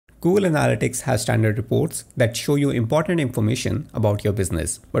Google Analytics has standard reports that show you important information about your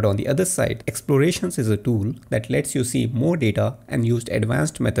business. But on the other side, Explorations is a tool that lets you see more data and use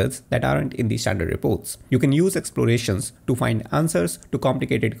advanced methods that aren't in the standard reports. You can use Explorations to find answers to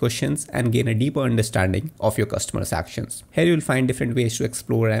complicated questions and gain a deeper understanding of your customers' actions. Here you'll find different ways to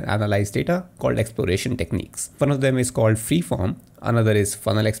explore and analyze data called exploration techniques. One of them is called freeform. Another is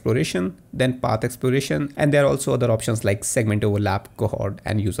funnel exploration, then path exploration, and there are also other options like segment overlap, cohort,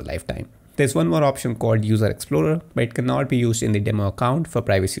 and user lifetime. There's one more option called User Explorer, but it cannot be used in the demo account for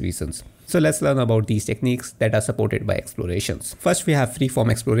privacy reasons. So let's learn about these techniques that are supported by Explorations. First, we have freeform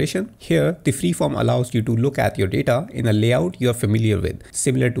exploration. Here, the freeform allows you to look at your data in a layout you're familiar with,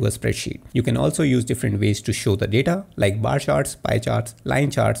 similar to a spreadsheet. You can also use different ways to show the data, like bar charts, pie charts, line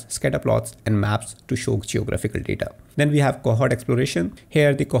charts, scatter plots, and maps to show geographical data. Then we have cohort exploration.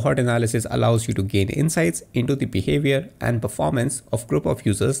 Here, the cohort analysis allows you to gain insights into the behavior and performance of group of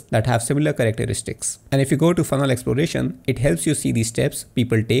users that have similar characteristics. And if you go to funnel exploration, it helps you see the steps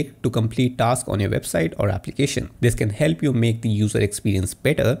people take to complete tasks on your website or application. This can help you make the user experience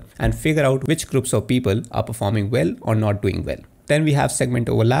better and figure out which groups of people are performing well or not doing well. Then we have segment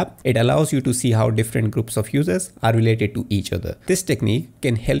overlap. It allows you to see how different groups of users are related to each other. This technique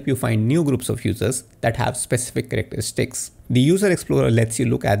can help you find new groups of users that have specific characteristics. The User Explorer lets you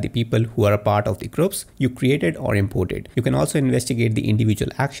look at the people who are a part of the groups you created or imported. You can also investigate the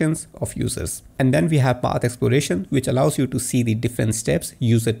individual actions of users. And then we have Path Exploration, which allows you to see the different steps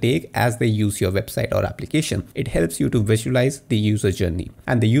users take as they use your website or application. It helps you to visualize the user journey.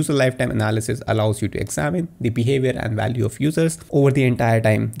 And the User Lifetime Analysis allows you to examine the behavior and value of users over the entire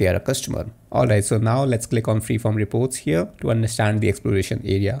time they are a customer. Alright, so now let's click on Freeform Reports here to understand the exploration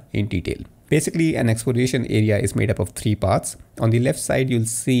area in detail. Basically, an exploration area is made up of three parts. On the left side, you'll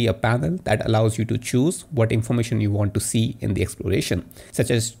see a panel that allows you to choose what information you want to see in the exploration,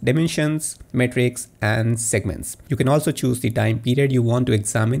 such as dimensions, metrics, and segments. You can also choose the time period you want to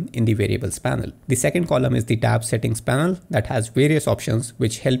examine in the variables panel. The second column is the tab settings panel that has various options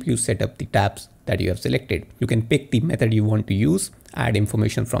which help you set up the tabs that you have selected. You can pick the method you want to use, add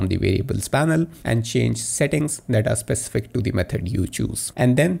information from the variables panel, and change settings that are specific to the method you choose.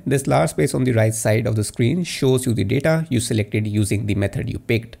 And then this large space on the right side of the screen shows you the data you selected using the method you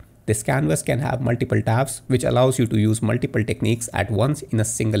picked. This canvas can have multiple tabs, which allows you to use multiple techniques at once in a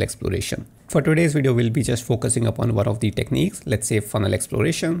single exploration. For today's video, we'll be just focusing upon one of the techniques, let's say funnel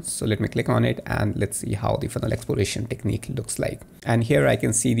exploration. So let me click on it and let's see how the funnel exploration technique looks like. And here I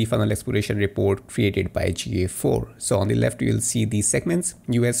can see the funnel exploration report created by GA4. So on the left, you'll see the segments,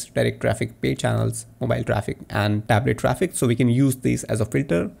 US, direct traffic, paid channels, mobile traffic, and tablet traffic. So we can use these as a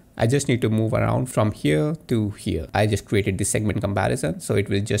filter. I just need to move around from here to here. I just created the segment comparison, so it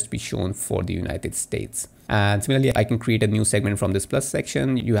will just be shown for the United States. And similarly, I can create a new segment from this plus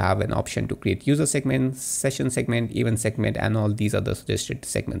section. You have an option to create user segment, session segment, event segment, and all these other suggested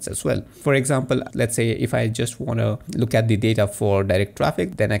segments as well. For example, let's say if I just want to look at the data for direct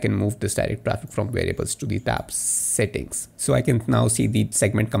traffic, then I can move this direct traffic from variables to the tab settings. So I can now see the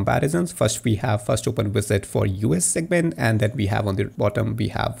segment comparisons. First, we have first open visit for US segment, and then we have on the bottom, we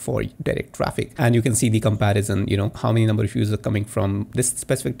have for direct traffic. And you can see the comparison, how many number of users are coming from this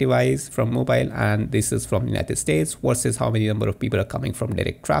specific device from mobile, and this is from United States versus how many number of people are coming from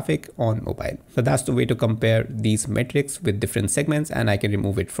direct traffic on mobile. So that's the way to compare these metrics with different segments, and I can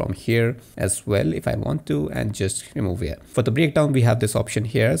remove it from here as well if I want to, and just remove it. For the breakdown, we have this option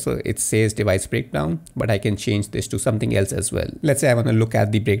here. So it says device breakdown, but I can change this to something else as well. Let's say I want to look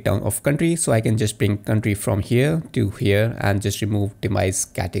at the breakdown of country. So I can just bring country from here to here and just remove device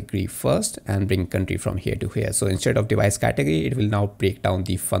category first and bring country from here to here. So instead of device category, it will now break down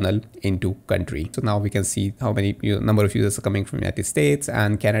the funnel into country. So now we can see how many number of users are coming from United States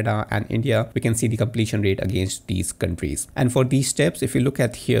and Canada and India. We can see the completion rate against these countries. And for these steps, if you look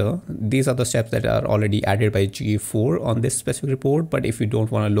at here, these are the steps that are already added by GA4 on this specific report. But if you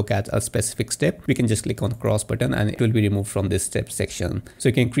don't want to look at a specific step, we can just click on the cross button and it will be removed from this step section. So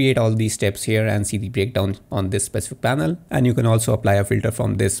you can create all these steps here and see the breakdown on this specific panel. And you can also apply a filter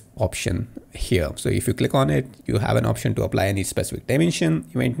from this option here. So if you click on it, you have an option to apply any specific dimension,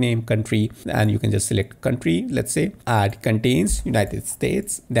 event name, country, and you can just select country. Let's say add contains United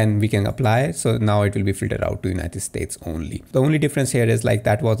States, then we can apply. So now it will be filtered out to United States only. The only difference here is like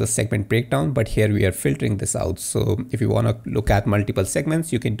that was a segment breakdown, but here we are filtering this out. So if you want to look at multiple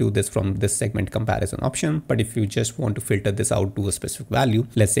segments, you can do this from this segment comparison option. But if you just want to filter this out to a specific value,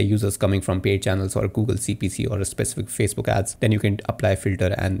 let's say users coming from paid channels or Google CPC or a specific Facebook ads, then you can apply a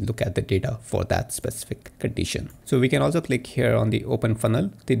filter and look at the data for that specific condition. So we can also click here on the open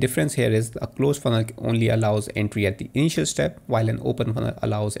funnel. The difference here is a closed funnel only allows entry at the initial step, while an open funnel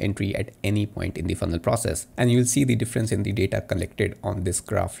allows entry at any point in the funnel process. And you'll see the difference in the data collected on this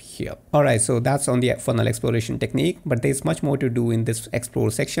graph here. Alright, so that's on the funnel exploration technique, but there's much more to do in this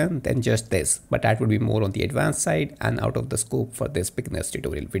explore section than just this, but that would be more on the advanced side and out of the scope for this beginner's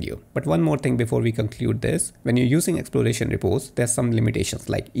tutorial video. But one more thing before we conclude this, when you're using exploration reports, there's some limitations,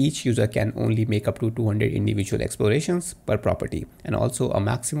 like each user can only make up to 200 individual explorations per property, and also a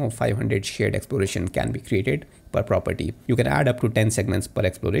maximum of 500 shared exploration can be created per property. You can add up to 10 segments per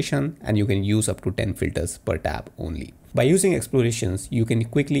exploration, and you can use up to 10 filters per tab only. By using explorations, you can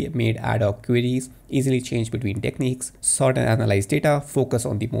quickly make ad hoc queries, easily change between techniques, sort and analyze data, focus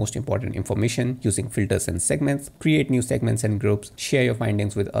on the most important information using filters and segments, create new segments and groups, share your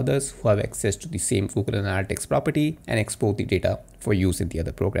findings with others who have access to the same Google Analytics property, and export the data for use in the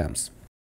other programs.